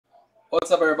What's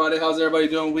up, everybody? How's everybody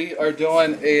doing? We are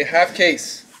doing a half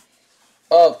case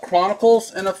of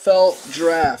Chronicles NFL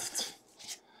Draft.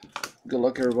 Good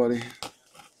luck, everybody.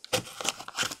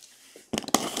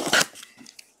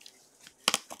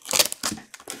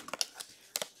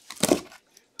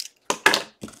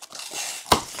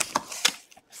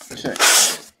 Okay.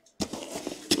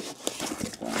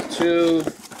 1, 2,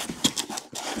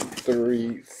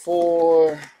 3,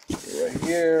 4. Right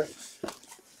here.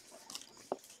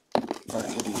 All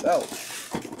right, get these out.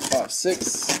 5,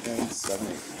 6, and 7,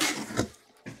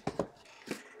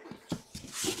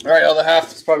 8. All right, other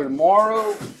half is probably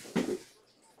tomorrow.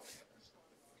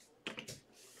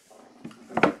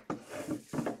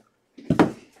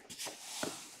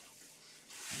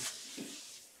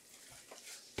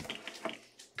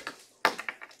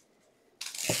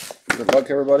 Good luck,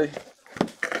 everybody.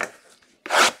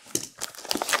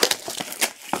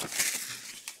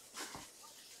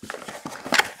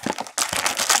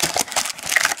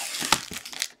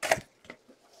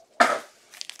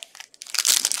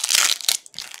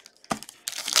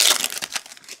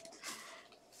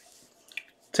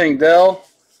 Tank Dell,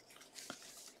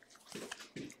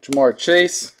 Jamar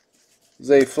Chase,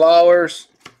 Zay Flowers.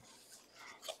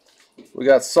 We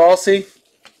got Saucy,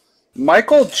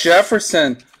 Michael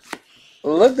Jefferson.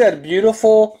 Look at that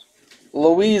beautiful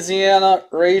Louisiana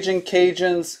Raging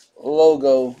Cajuns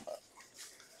logo.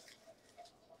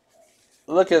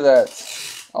 Look at that.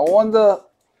 I wonder,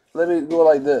 let me go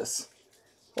like this.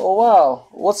 Oh wow,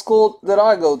 what school did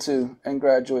I go to and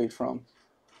graduate from?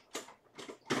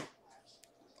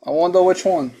 I wonder which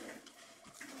one.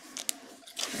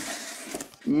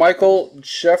 Michael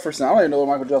Jefferson. I don't even know where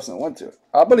Michael Jefferson went to.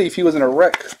 I believe he was in a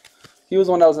wreck. He was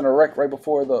the one that was in a wreck right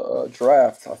before the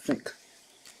draft, I think.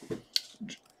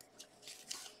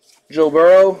 Joe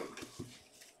Burrow,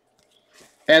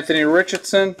 Anthony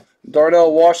Richardson,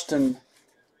 Darnell Washington,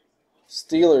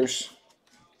 Steelers.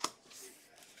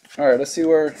 All right, let's see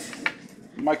where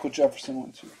Michael Jefferson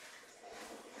went to.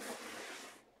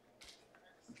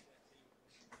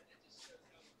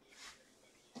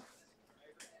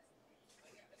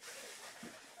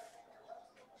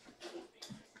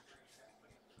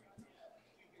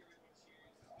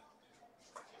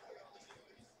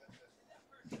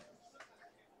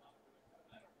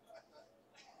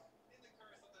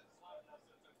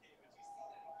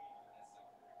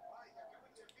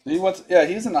 He went. Yeah,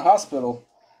 he's in the hospital.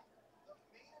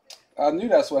 I knew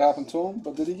that's what happened to him,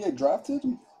 but did he get drafted?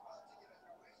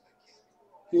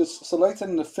 He was selected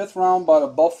in the 5th round by the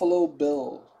Buffalo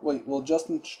Bills. Wait, will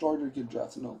Justin Storer get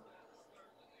drafted? No.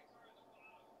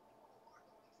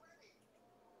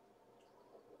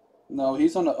 No,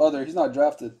 he's on the other. He's not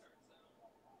drafted.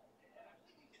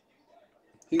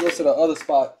 He goes to the other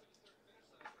spot.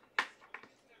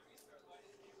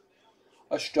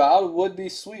 A Stroud would be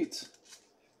sweet.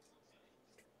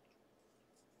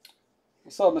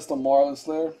 What's up, Mr. Marlon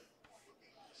Slayer?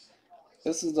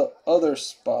 This is the other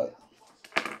spot.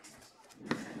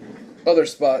 Other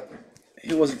spot.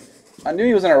 He was. I knew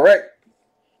he was in a wreck,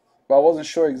 but I wasn't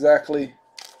sure exactly.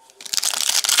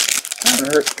 I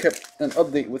haven't heard, kept an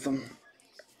update with him.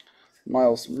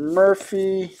 Miles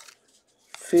Murphy,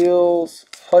 Fields,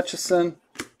 Hutchison,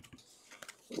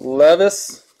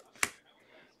 Levis,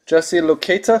 Jesse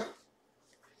Luketa,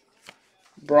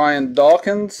 Brian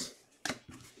Dawkins,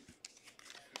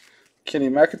 Kenny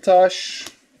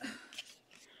McIntosh,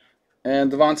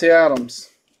 and Devontae Adams.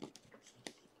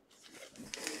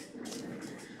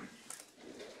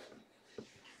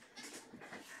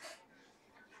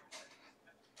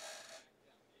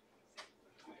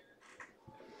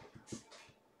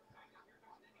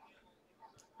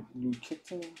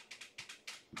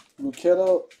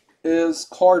 Luketa is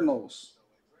Cardinals.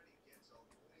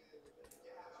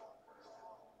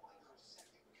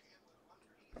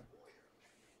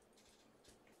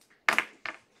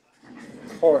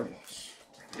 Cardinals.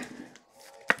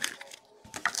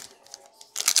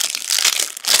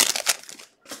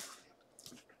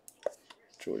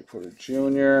 Joey Porter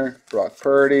Jr., Brock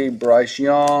Purdy, Bryce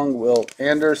Young, Will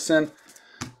Anderson,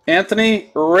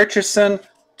 Anthony Richardson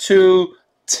to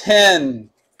 10.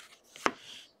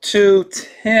 To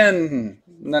 10.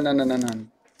 No.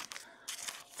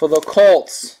 For the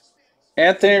Colts,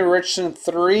 Anthony Richardson,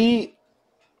 3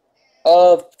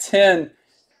 of 10.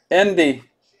 Indy.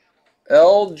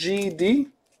 LGD.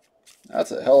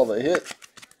 That's a hell of a hit.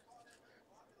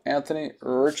 Anthony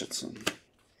Richardson.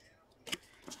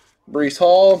 Breece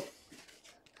Hall.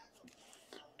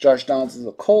 Josh Downs is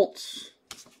the Colts.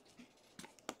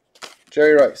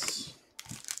 Jerry Rice.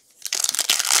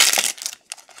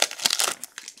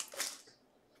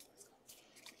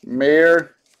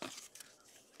 Mayer.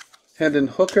 Hendon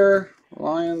Hooker,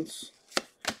 Lions.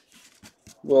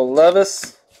 Will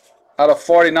Levis. Out of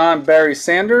 49, Barry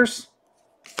Sanders.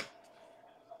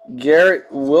 Garrett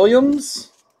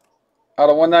Williams. Out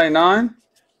of 199.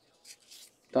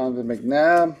 Donovan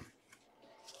McNabb.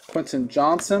 Quentin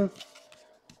Johnson.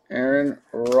 Aaron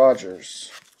Rodgers.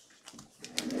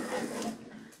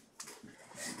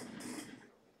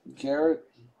 Garrett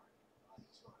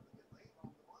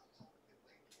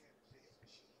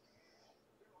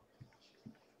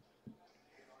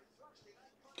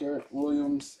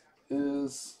Williams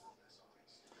is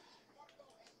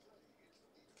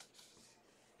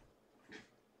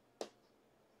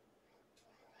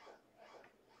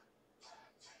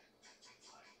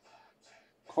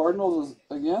Cardinals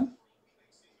again.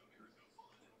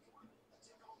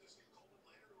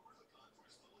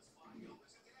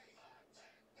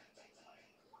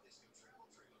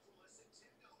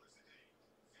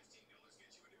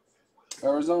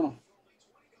 Arizona.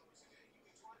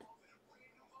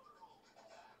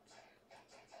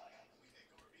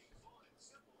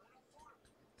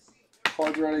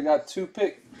 Cards already got 2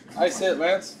 pick. Nice hit,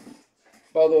 Lance.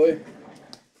 By the way.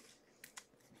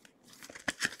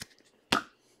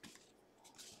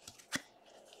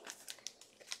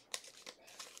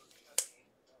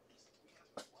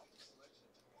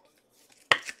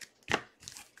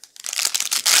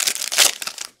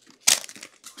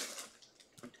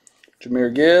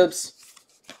 Jahmyr Gibbs.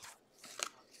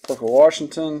 Parker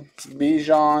Washington.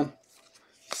 Bijan.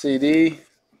 CD.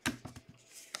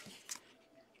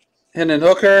 Hendon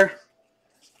Hooker.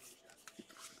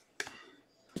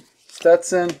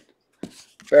 Stetson.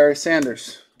 Barry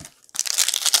Sanders.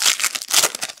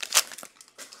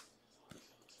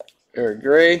 Eric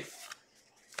Gray.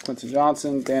 Quentin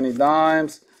Johnson. Danny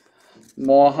Dimes.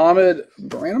 Mohamed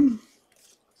Branham.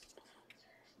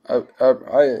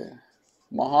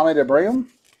 Mohamed Ibrahim.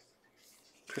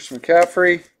 Christian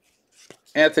McCaffrey.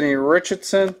 Anthony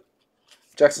Richardson.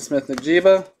 Jackson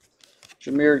Smith-Njigba.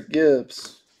 Jahmyr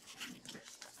Gibbs.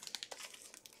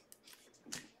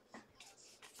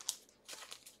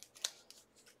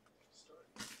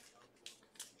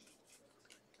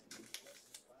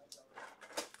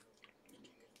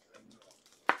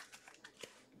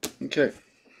 Okay.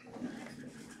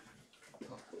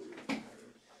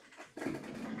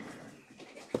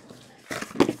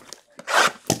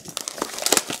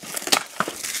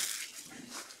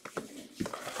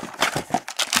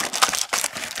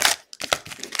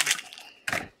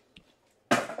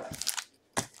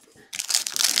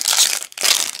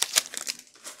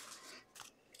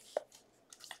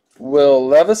 Will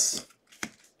Levis.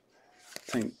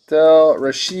 Tank Dell.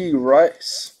 Rashee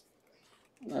Rice.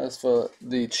 That's for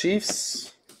the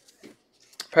Chiefs.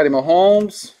 Patty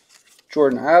Mahomes.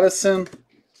 Jordan Addison.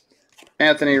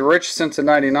 Anthony Richardson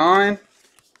 /99.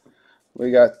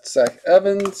 We got Zach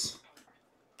Evans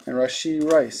and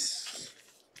Rashee Rice.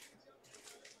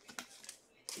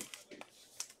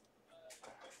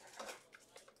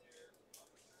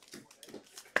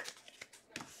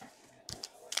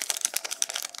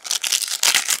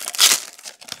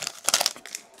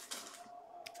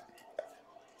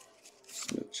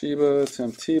 Smith-Njigba,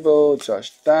 Tim Tebow,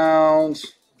 Josh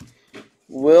Downs,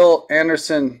 Will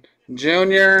Anderson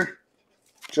Jr.,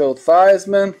 Joe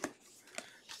Theismann,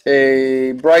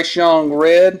 a Bryce Young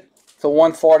red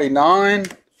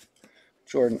 /149,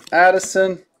 Jordan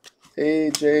Addison,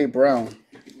 A.J. Brown.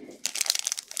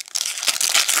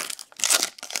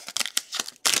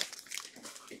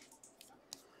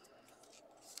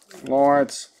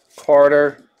 Lawrence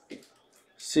Carter,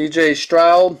 C.J.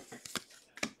 Stroud,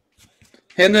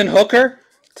 Hendon Hooker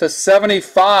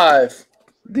 /75,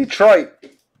 Detroit.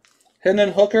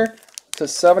 Hendon Hooker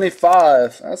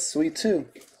 /75. That's sweet too.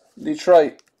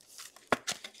 Detroit.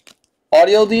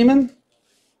 Audio Demon.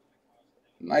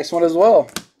 Nice one as well.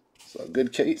 So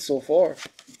good case so far.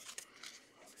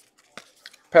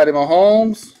 Patty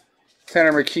Mahomes.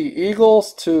 Tanner McKee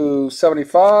Eagles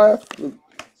 /75.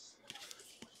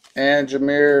 And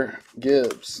Jahmyr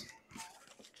Gibbs.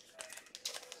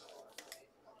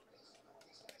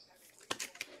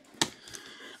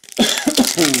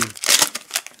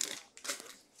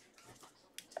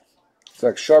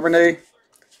 Zach Charbonnet.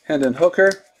 Hendon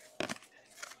Hooker.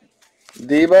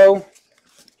 Debo.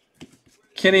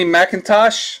 Kenny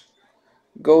McIntosh.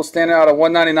 Gold standing out of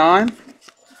 199.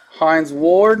 Hines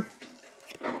Ward.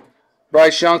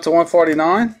 Bryce Young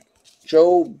 /149.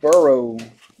 Joe Burrow.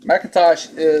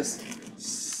 McIntosh is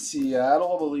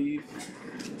Seattle, I believe.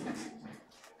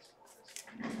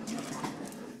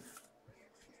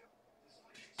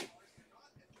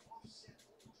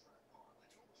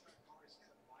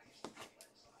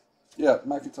 Yeah,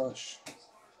 McIntosh.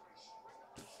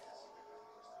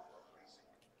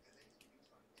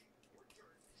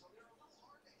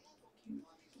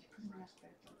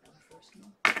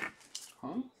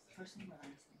 Huh? As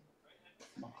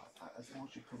long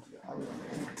as you put it together.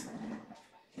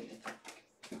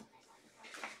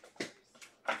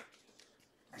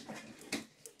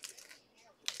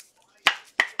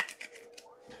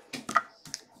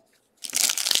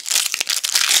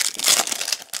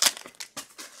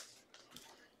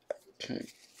 Okay.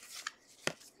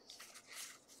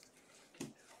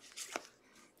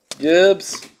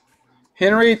 Gibbs.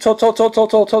 Henry. Out of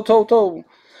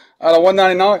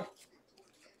 199.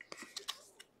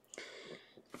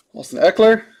 Austin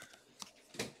Eckler.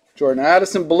 Jordan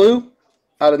Addison. Blue.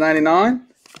 Out of 99.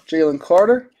 Jalen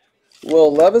Carter.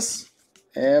 Will Levis.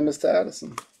 And Mr.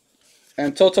 Addison.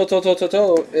 And is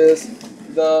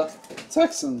the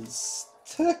Texans.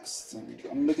 Texans.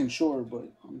 I'm making sure, but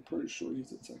I'm pretty sure he's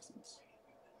the Texans.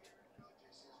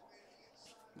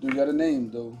 Do got a name,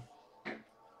 though.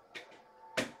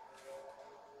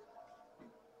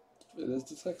 It is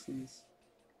the Texans.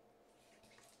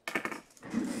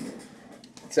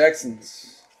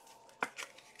 Texans.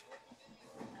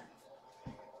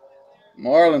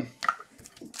 Marlon.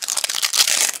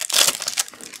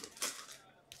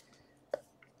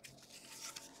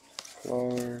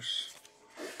 Flowers.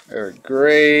 Eric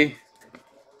Gray.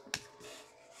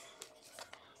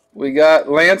 We got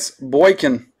Lance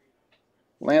Boykin.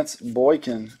 Lance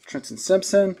Boykin. Trenton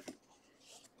Simpson.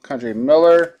 Condre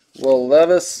Miller. Will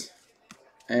Levis.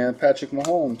 And Patrick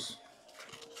Mahomes.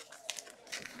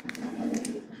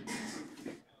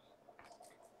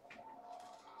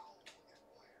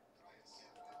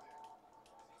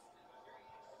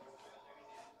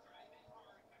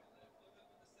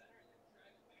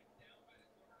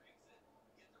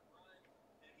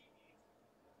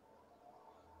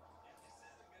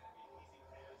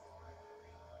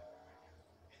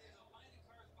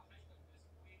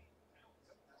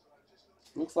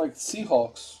 Looks like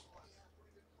Seahawks.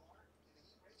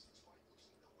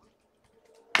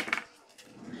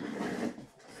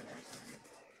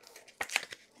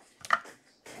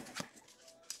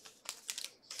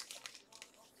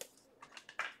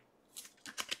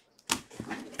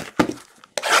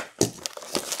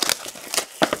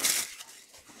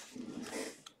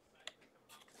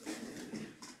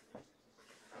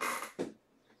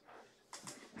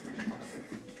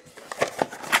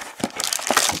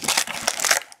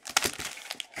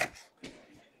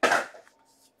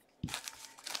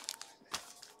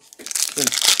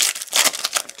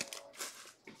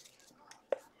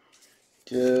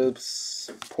 Gibbs,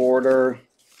 Porter,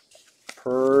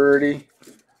 Purdy,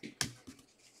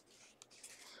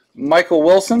 Michael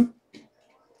Wilson,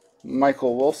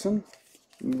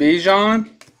 Bijan,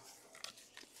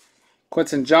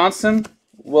 Quentin Johnson,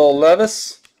 Will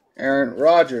Levis, Aaron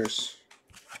Rodgers.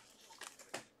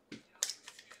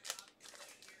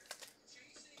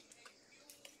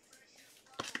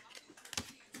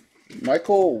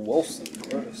 Michael Wilson.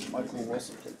 Where does Michael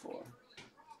Wilson play for?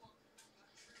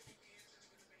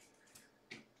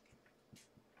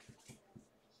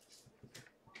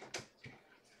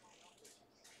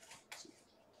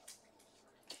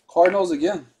 Cardinals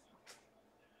again.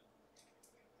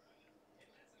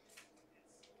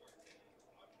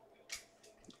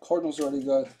 Cardinals already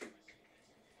got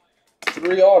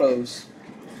 3 autos.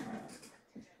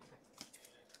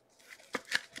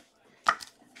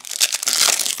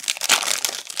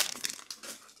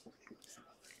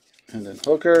 And then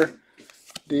Hooker,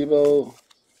 Debo,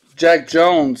 Jack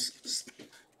Jones,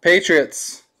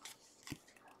 Patriots.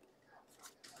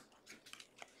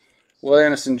 Will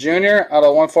Anderson Jr. out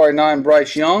of 149,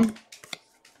 Bryce Young.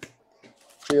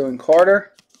 Jalen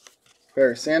Carter,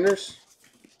 Barry Sanders.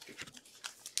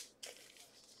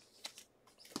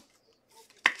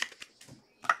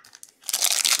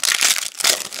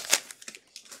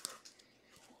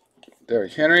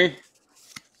 Derrick Henry,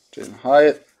 Jaden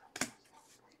Hyatt,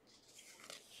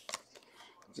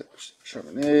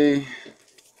 Charbonnet,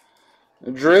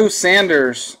 Drew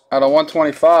Sanders out of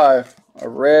 125, a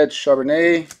red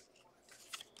Charbonnet,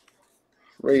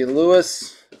 Ray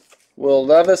Lewis, Will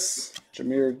Levis,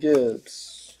 Jahmyr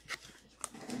Gibbs.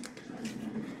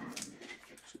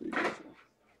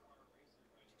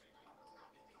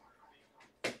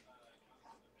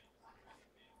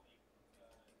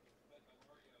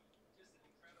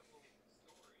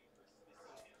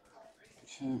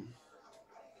 Okay.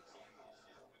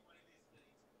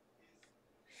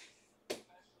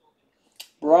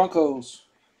 Broncos.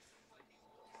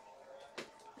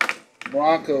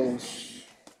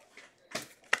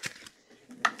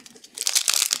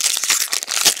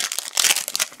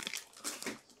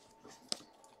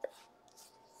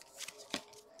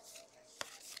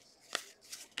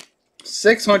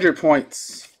 600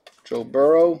 points. Joe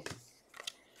Burrow,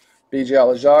 B.J.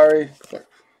 Alajari.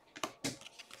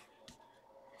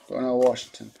 Darnell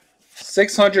Washington.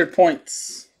 600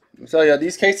 points. I tell you,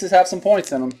 these cases have some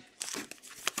points in them.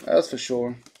 That's for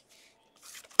sure.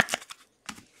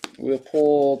 We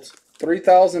pulled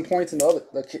 3,000 points in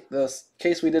the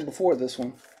case we did before this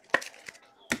one.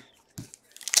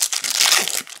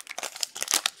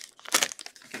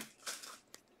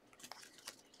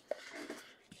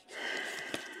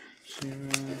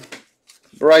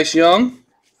 Bryce Young.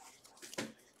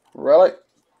 Relic.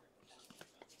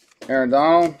 Aaron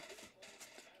Donald.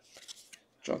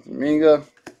 Jonathan Minga.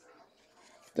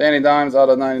 Danny Dimes out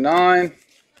of 99.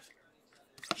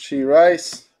 She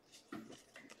Rice.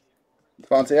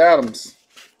 Devontae Adams.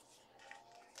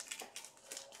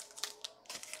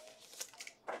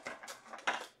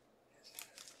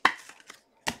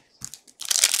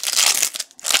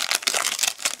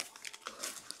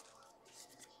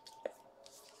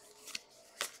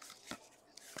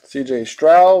 C.J.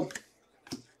 Stroud.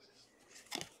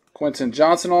 Quentin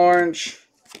Johnson orange.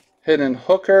 Hidden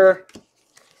Hooker.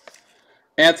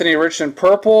 Anthony Richardson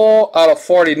purple out of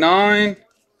 49.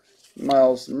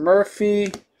 Miles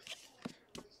Murphy.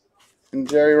 And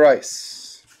Jerry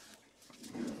Rice.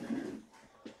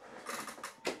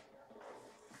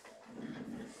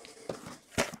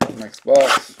 Next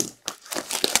box.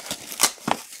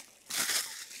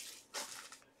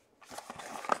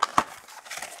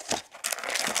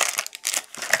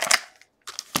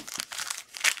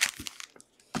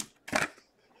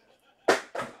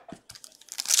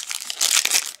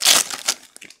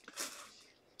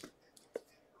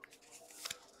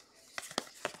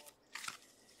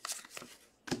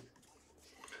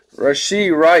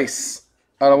 Rashee Rice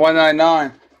out of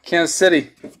 199. Kansas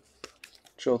City.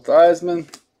 Joe Theismann.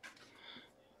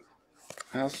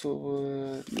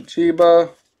 Hasselwood.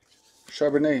 Machiba.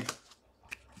 Charbonnet.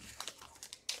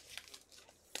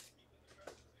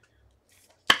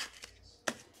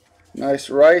 Nice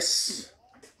Rice.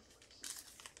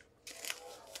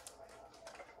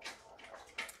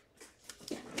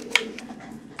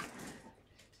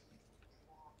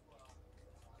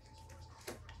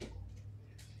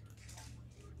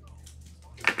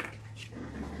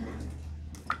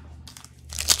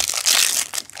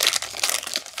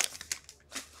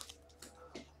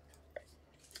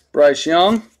 Bryce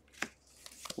Young,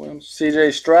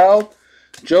 C.J. Stroud,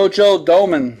 JoJo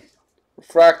Doman,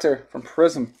 refractor from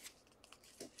Prism.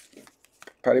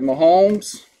 Patty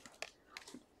Mahomes.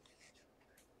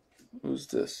 Who's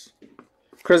this?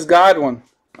 Chris Godwin,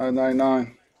 out of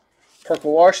 99.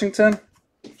 Purple Washington,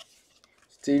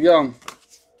 Steve Young.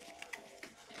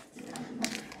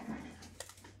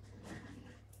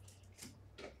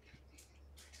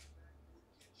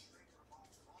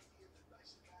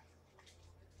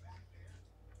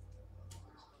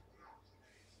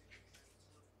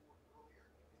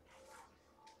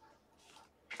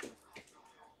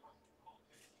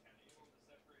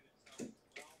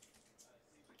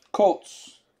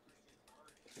 Colts.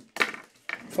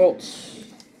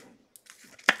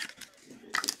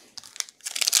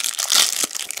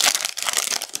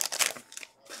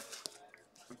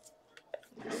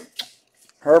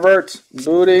 Herbert,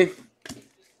 Booty,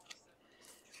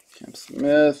 Cam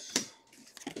Smith,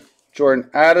 Jordan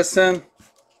Addison,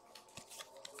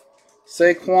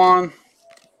 Saquon.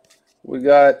 We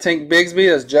got Tank Bigsby,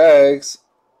 that's Jags,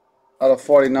 out of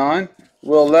 49.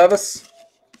 Will Levis,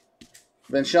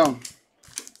 Vince Young.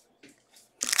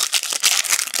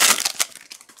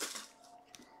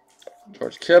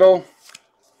 George Kittle,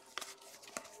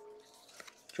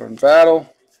 Jordan Battle,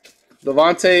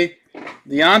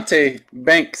 Deontay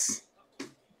Banks,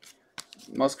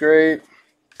 Musgrave,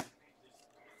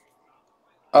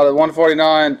 out of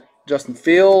 149, Justin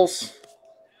Fields,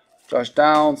 Josh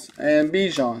Downs, and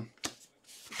Bijan.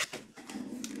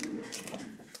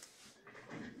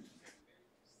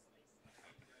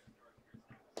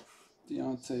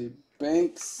 Deontay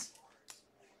Banks,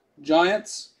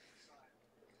 Giants.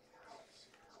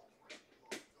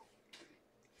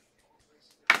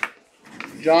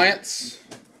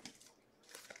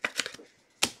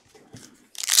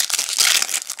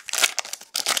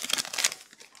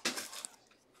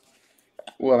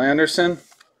 Will Anderson,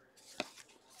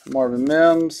 Marvin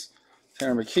Mims,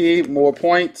 Tanner McKee, more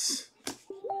points.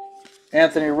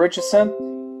 Anthony Richardson,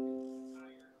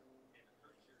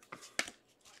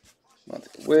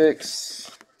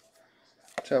 Wicks,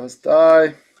 Travis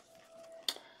Dye,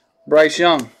 Bryce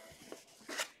Young.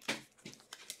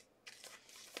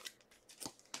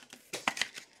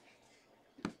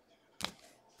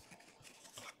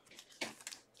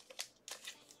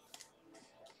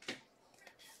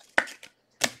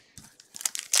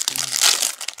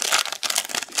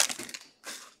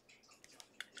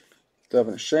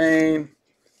 Devin Shane,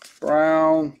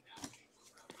 Brown,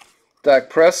 Dak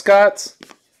Prescott,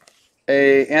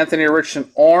 a Anthony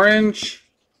Richardson orange,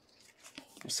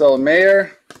 Marcelo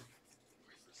Mayer,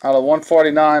 out of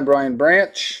 149, Brian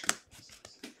Branch,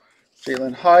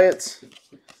 Jalen Hyatt,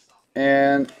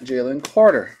 and Jalen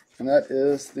Carter. And that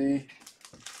is the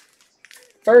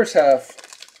first half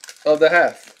of the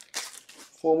half.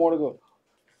 4 more to go.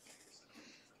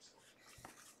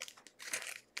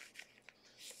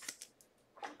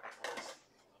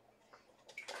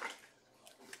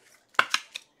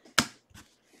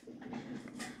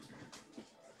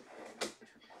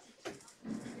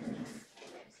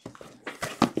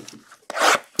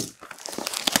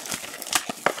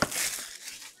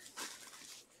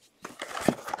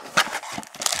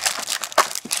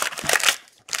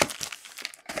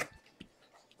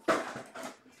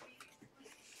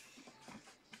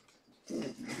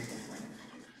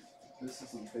 This is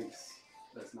some base.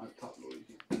 That's not top loading.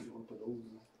 You want to put those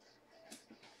in.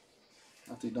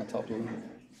 After you're done top loading.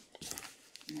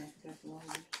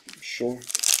 Sure.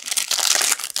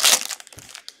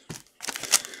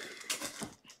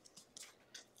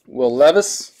 Will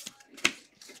Levis.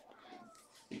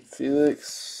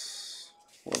 Felix.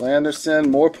 Will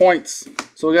Anderson. More points.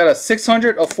 So we got a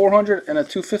 600, a 400, and a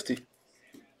 250.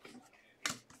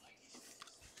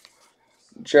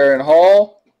 Jaron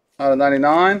Hall out of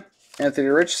 99. Anthony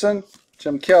Richardson,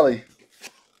 Jim Kelly.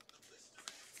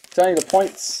 Telling you the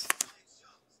points.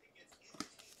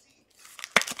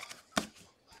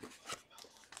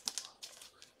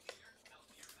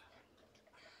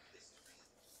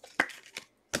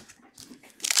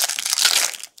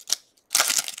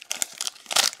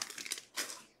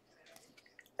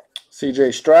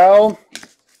 CJ Stroud,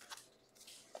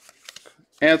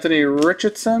 Anthony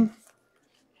Richardson,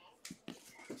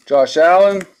 Josh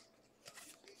Allen,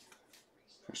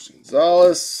 Christian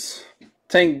Gonzalez,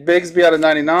 Tank Bigsby out of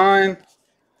 99,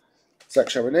 Zach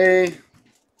Charbonnet,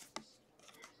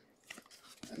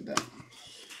 and down.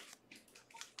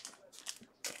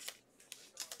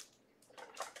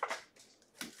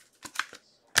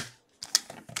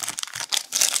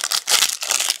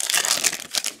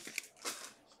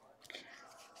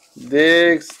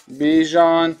 Diggs,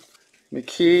 Bijan,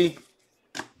 McKee,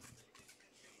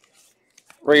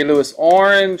 Ray Lewis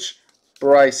orange,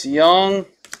 Bryce Young,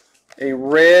 a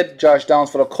red, Josh Downs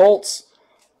for the Colts,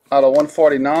 out of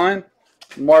 149,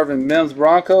 Marvin Mims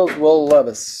Broncos, Will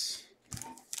Levis.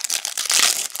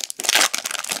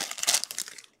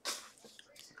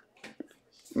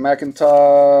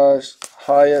 McIntosh,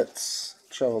 Hyatt,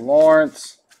 Trevor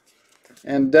Lawrence,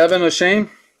 and Devin O'Shane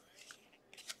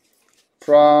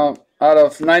from out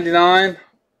of 99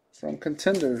 from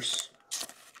Contenders.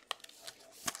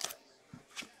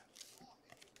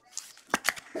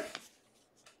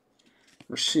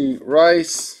 Rasheed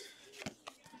Rice,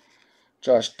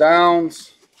 Josh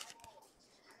Downs,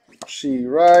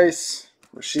 Rasheed Rice,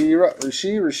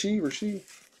 Rasheed.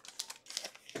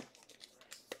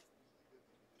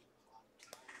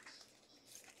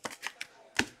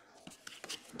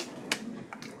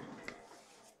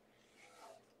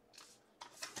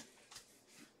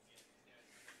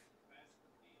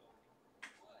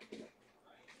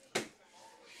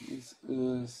 This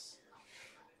is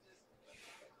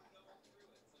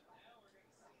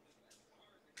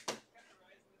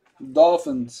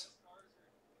Dolphins.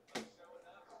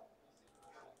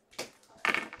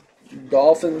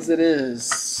 Dolphins it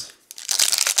is.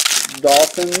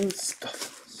 Dolphins.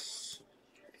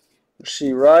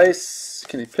 Rasheed Rice,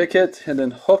 Kenny Pickett,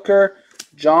 Hendon Hooker,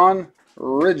 John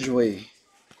Ridgway.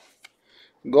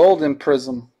 Golden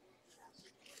Prism.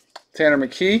 Tanner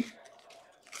McKee.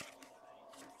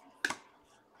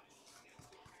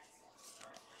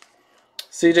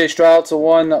 CJ Stroud to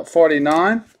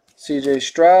 149. CJ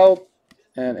Stroud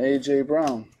and AJ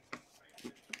Brown.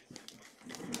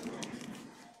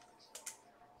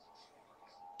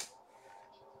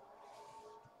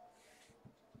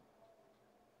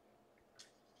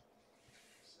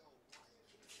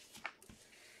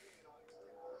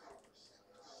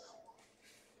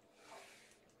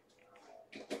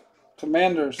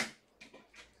 Commanders.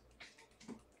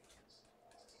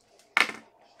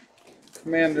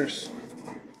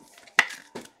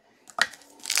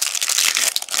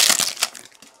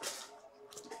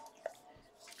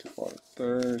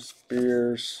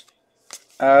 Spears,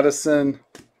 Addison,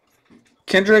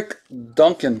 Kendrick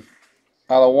Duncan,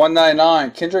 out of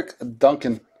 199. Kendrick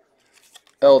Duncan,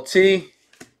 LT. We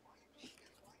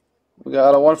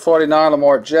got a 149.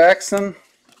 Lamar Jackson,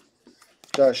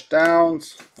 Josh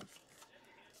Downs,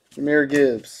 Jahmyr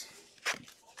Gibbs.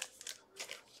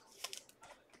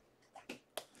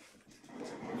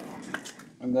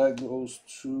 And that goes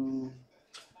to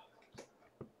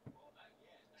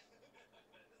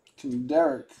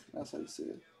Derek. That's how you say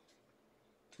it.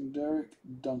 To Derek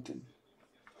Duncan.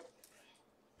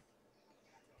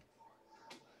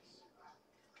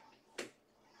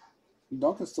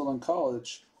 Duncan's still in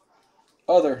college.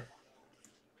 Other.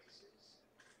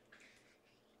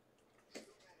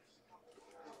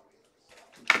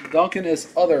 Duncan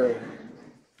is other.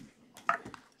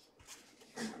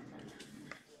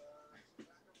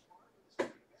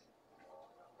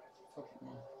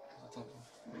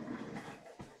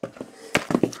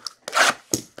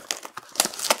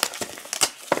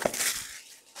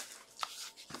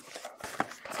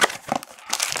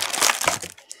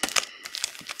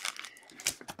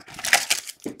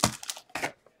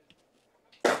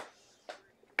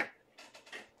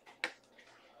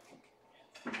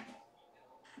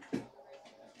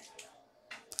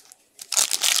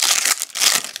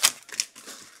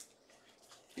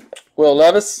 Will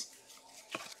Levis.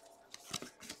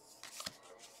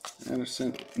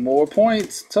 Anderson. More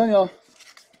points. Tell y'all.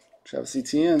 Travis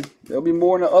Etienne. There'll be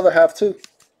more in the other half too.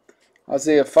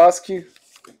 Isaiah Foskey.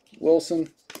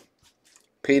 Wilson.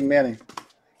 Peyton Manning.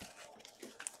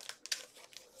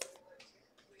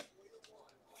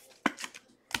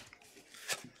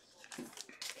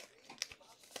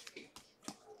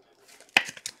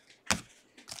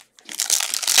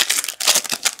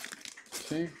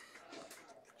 Okay.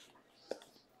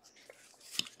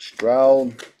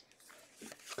 Stroud.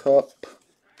 Cup.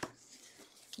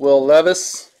 Will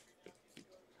Levis.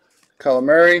 Kyler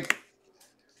Murray.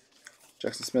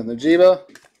 Jackson Smith-Njigba.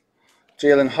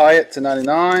 Jalen Hyatt to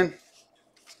 99.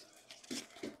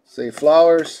 Zay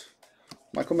Flowers.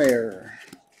 Michael Mayer.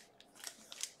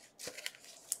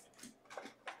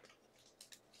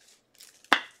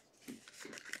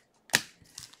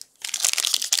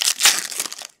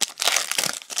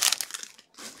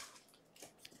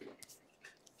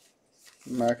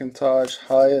 McIntosh,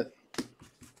 Hyatt.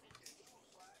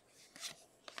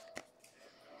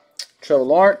 Trevor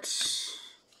Lawrence.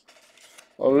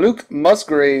 Luke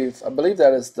Musgrave. I believe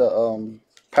that is the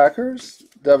Packers.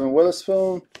 Devin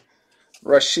Witherspoon.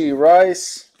 Rashee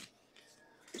Rice.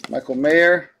 Michael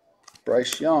Mayer.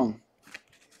 Bryce Young.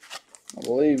 I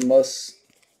believe Mus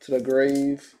to the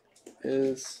grave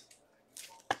is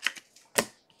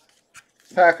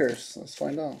Packers. Let's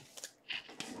find out.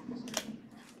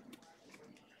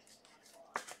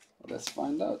 Let's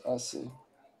find out. I'll see.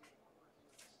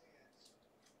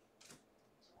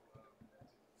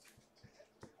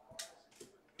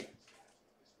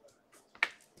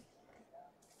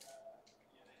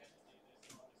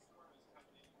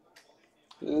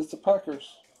 It is the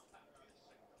Packers.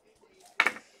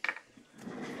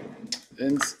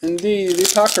 Indeed,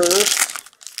 the Packers.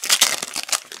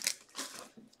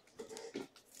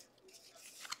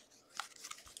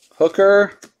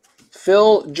 Hooker.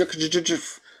 Phil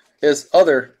is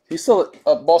other. He's still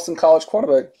a Boston College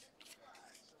quarterback.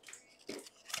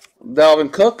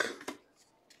 Dalvin Cook.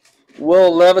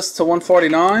 Will Levis to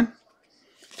 149.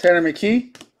 Tanner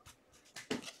McKee.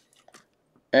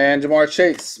 And Jamar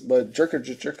Chase. But Jerkich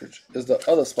is the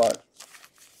other spot.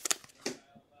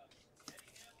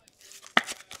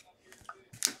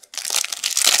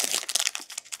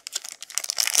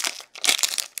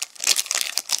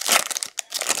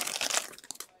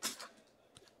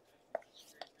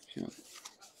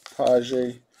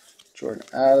 Tajay, Jordan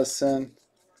Addison.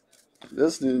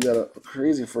 This dude got a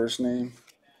crazy first name.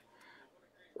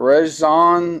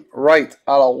 Rejon Wright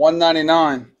out of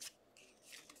 199.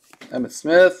 Emmitt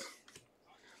Smith.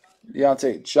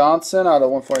 Deontay Johnson out of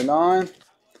 149.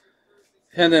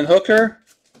 Hendon Hooker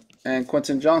and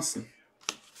Quentin Johnson.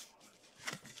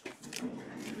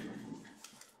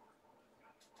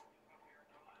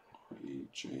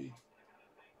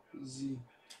 J-Z.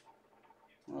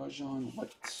 Rejon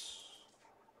Wright.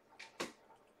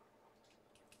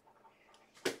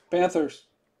 Panthers.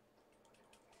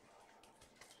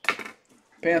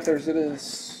 Panthers it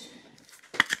is.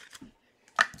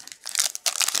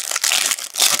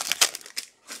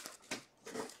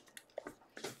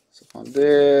 Stephon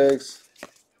Diggs.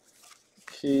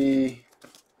 Key.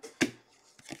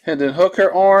 Hendon Hooker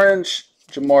orange.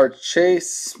 Jamar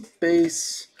Chase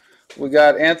base. We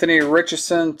got Anthony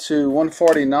Richardson to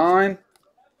 149.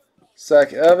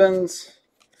 Zach Evans.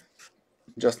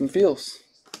 Justin Fields.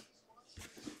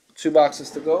 2 boxes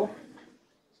to go.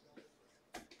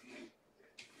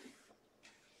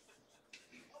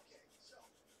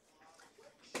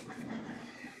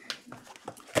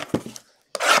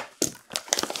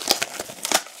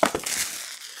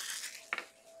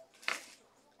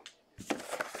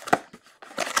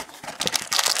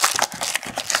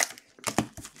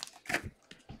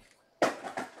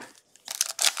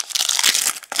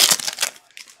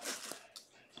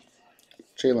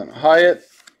 Jalen Hyatt,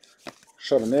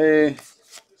 Chardonnay,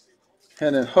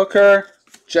 Hendon Hooker,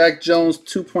 Jack Jones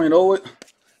 2.0.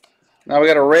 Now we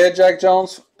got a red Jack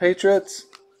Jones, Patriots,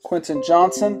 Quentin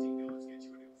Johnson.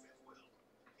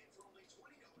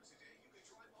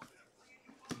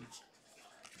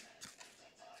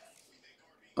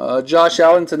 Josh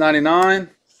Allen to 99,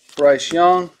 Bryce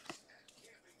Young.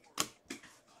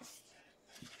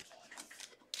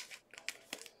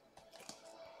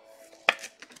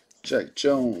 Jack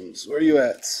Jones, where are you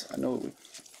at? I know.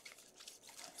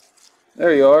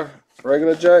 There you are.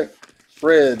 Regular Jack,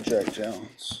 red Jack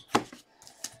Jones.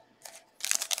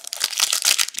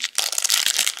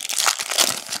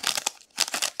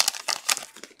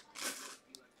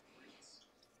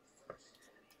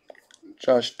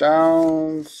 Josh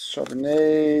Downs,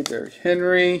 Chardonnay, Derrick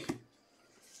Henry.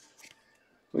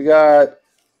 We got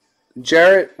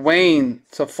Jarrett Wayne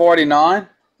to 49.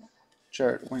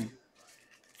 Jarrett Wayne.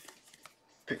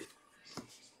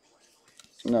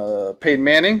 Peyton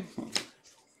Manning,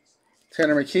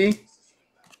 Tanner McKee,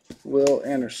 Will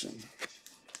Anderson.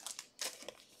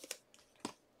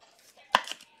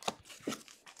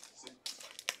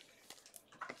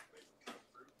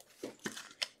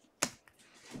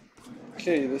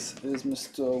 Okay, this is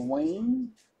Mr.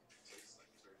 Wayne.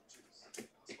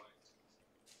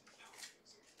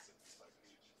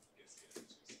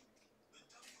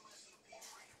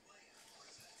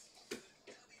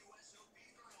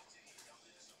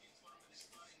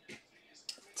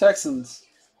 Texans.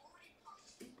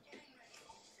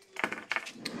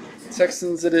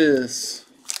 Texans it is.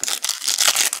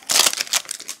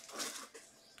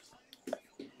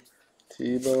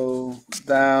 Tebow,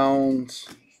 Downs.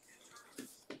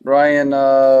 Brian,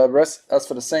 that's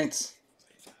for the Saints.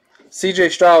 CJ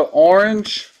Stroud,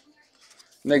 orange.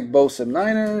 Nick Bosa,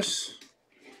 Niners.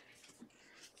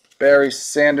 Barry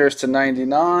Sanders to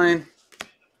 99.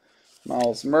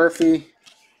 Miles Murphy.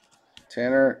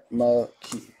 Tanner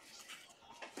McKee.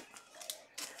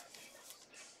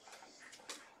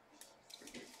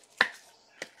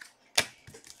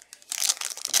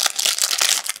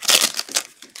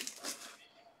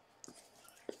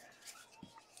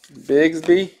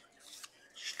 Bigsby,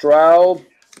 Stroud,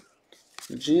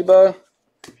 Jiba,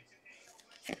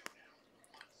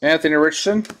 Anthony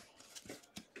Richardson,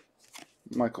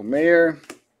 Michael Mayer,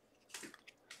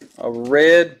 a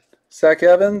red Zach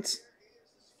Evans,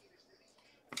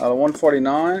 out of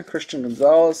 149, Christian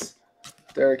Gonzalez,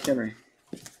 Derrick Henry.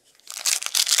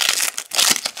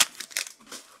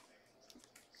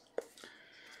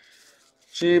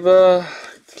 Jiba,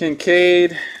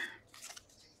 Kincaid,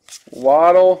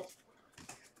 Waddle,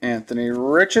 Anthony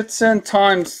Richardson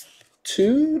times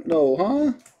 2? No,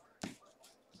 huh?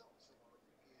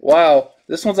 Wow,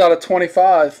 this one's out of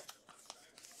 25.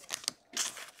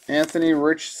 Anthony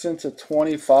Richardson to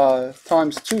 25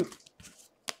 times 2.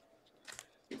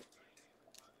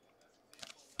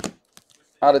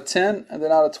 Out of 10 and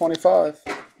then out of 25.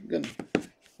 Good.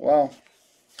 Wow.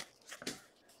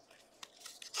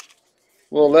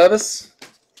 Will Levis,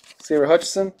 Xavier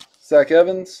Hutchinson, Zach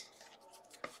Evans,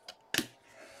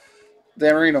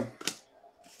 Dan Marino.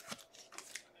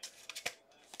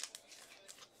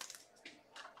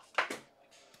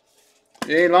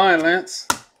 You ain't lying, Lance.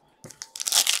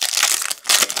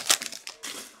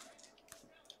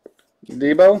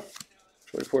 Debo,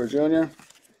 Troy Porter Jr.,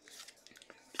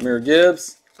 Jahmyr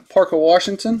Gibbs, Parker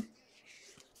Washington,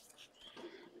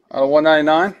 out of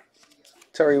 199,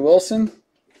 Terry Wilson,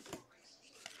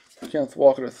 Kenneth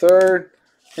Walker III,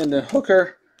 Hendon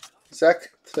Hooker, Zach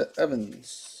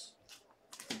Evans.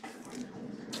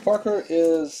 Parker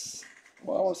is,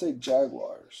 well, I want to say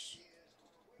Jaguars.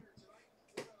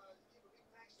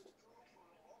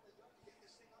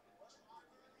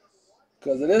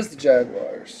 Because it is the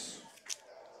Jaguars.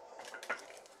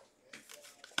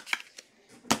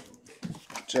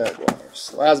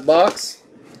 Jaguars. Last box.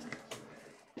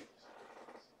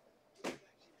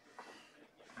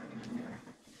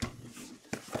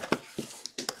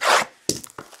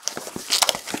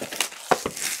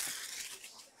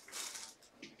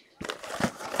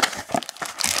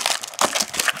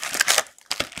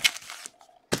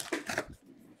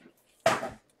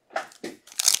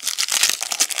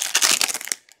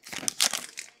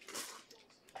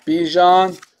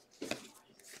 Bijan,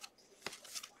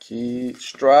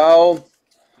 Stroud,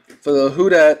 for the Who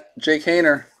Dat, Jake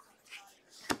Hayner,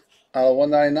 out of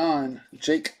 199,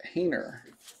 Jake Hayner.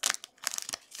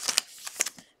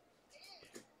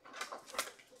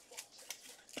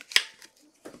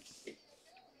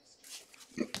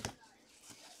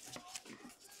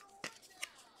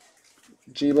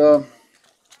 Jiba,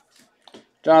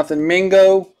 Jonathan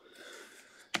Mingo,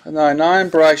 99,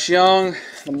 Bryce Young,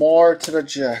 Lamar to the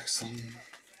Jackson.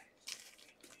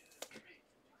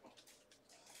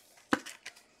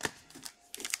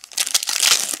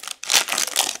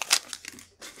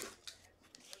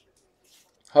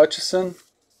 Hutchison,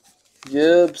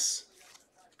 Gibbs,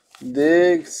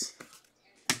 Diggs.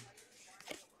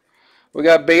 We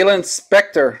got Balin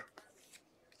Spector,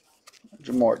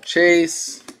 Jamar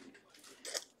Chase.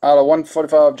 Out of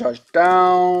 145, Josh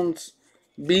Downs,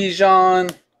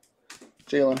 Bijan,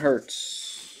 Jalen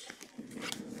Hurts.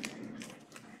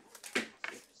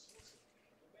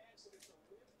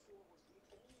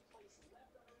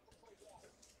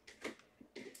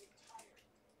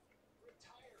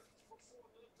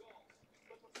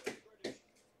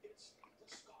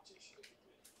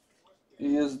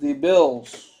 He is the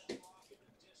Bills.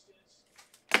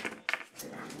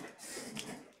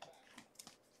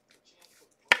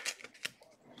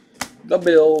 The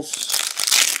Bills.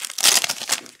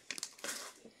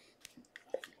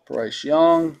 Bryce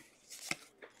Young,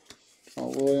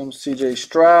 Williams, C.J.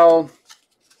 Stroud.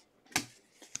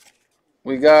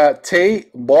 We got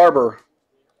Tate Barber,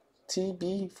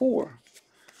 TB4.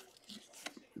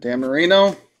 Dan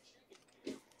Marino.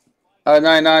 Out of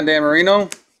 99, Dan Marino.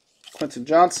 Quentin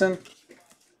Johnson.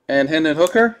 And Hendon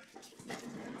Hooker.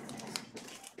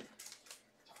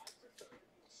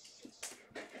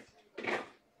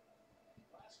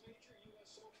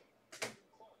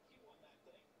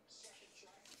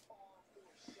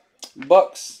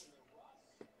 Bucks.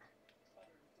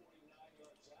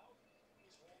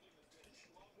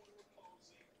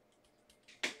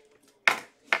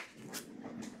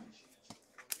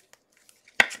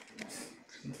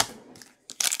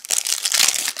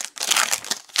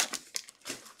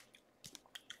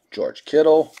 George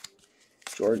Kittle,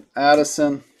 Jordan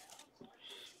Addison,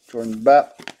 Jordan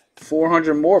Bapp,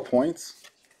 400 more points.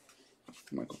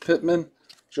 Michael Pittman,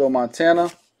 Joe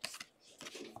Montana,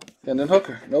 and then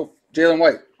Hooker. Nope, Jalen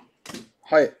White,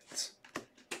 Hyatt.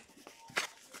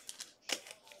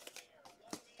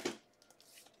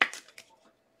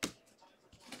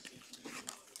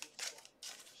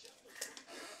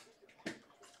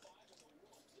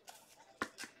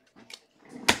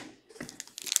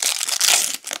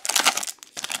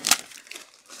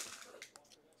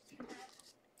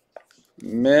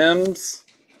 Mims,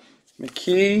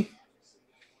 McKee,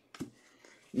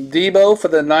 Debo for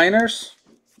the Niners.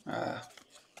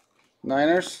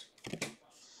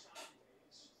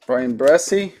 Brian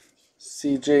Bressie,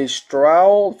 C.J.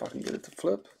 Stroud, if I can get it to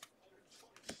flip.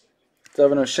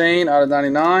 Devin O'Shane out of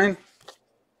 99.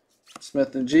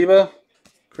 Smith and Jiba,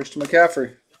 Christian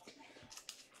McCaffrey.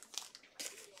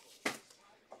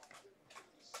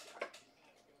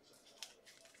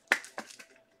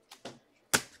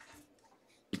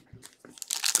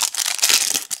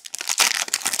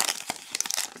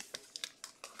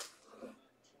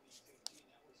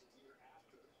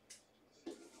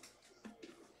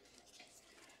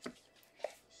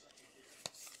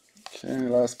 Okay,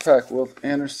 last pack. Will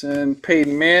Anderson,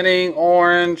 Peyton Manning,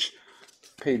 orange.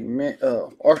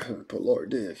 Lord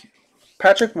Dick.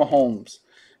 Patrick Mahomes.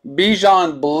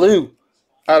 Bijan Blue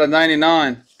out of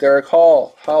 99. Derek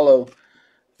Hall, hollow.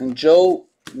 And Joe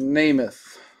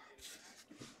Namath.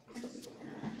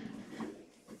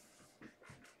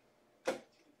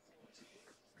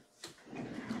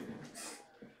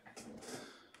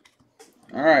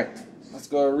 All right, let's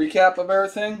go to a recap of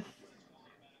everything.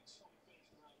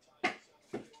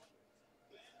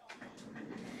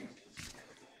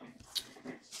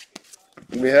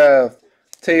 We have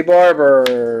Tay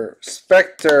Barber,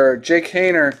 Spector, Jake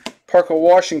Hayner, Parker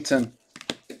Washington,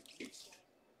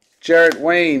 Jarrett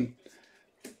Wayne,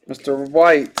 Mr.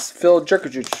 White, Phil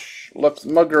Jerkowicz,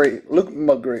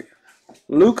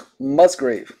 Luke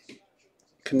Musgrave,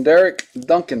 Kendrick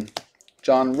Duncan,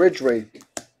 John Ridgway,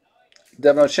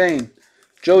 Devin O'Shane,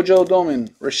 JoJo Doman,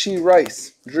 Rashee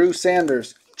Rice, Drew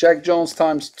Sanders, Jack Jones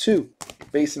 ×2,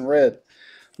 base in red,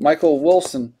 Michael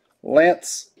Wilson,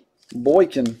 Lance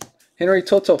Boykin, Henry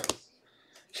Toto,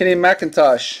 Kenny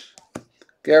McIntosh,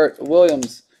 Garrett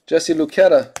Williams, Jesse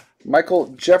Luketa, Michael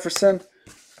Jefferson.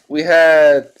 We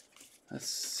had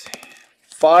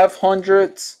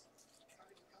 500s,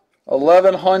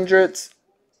 1100s,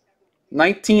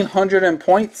 1900 in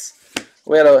points.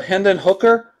 We had a Hendon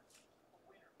Hooker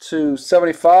to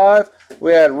 75.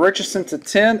 We had Richardson to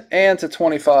 10 and to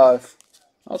 25.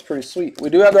 That was pretty sweet. We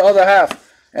do have the other half.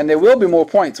 And there will be more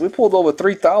points. We pulled over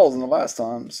 3,000 the last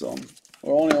time, so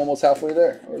we're only almost halfway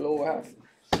there, or a little over half.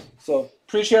 So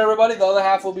appreciate everybody. The other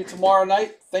half will be tomorrow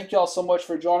night. Thank y'all so much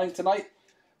for joining tonight.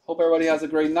 Hope everybody has a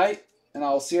great night. And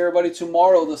I'll see everybody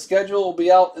tomorrow. The schedule will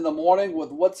be out in the morning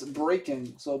with what's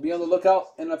breaking. So be on the lookout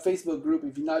in the Facebook group.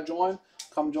 If you're not joined,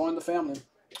 come join the family.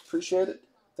 Appreciate it.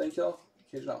 Thank y'all.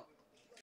 Cajun out.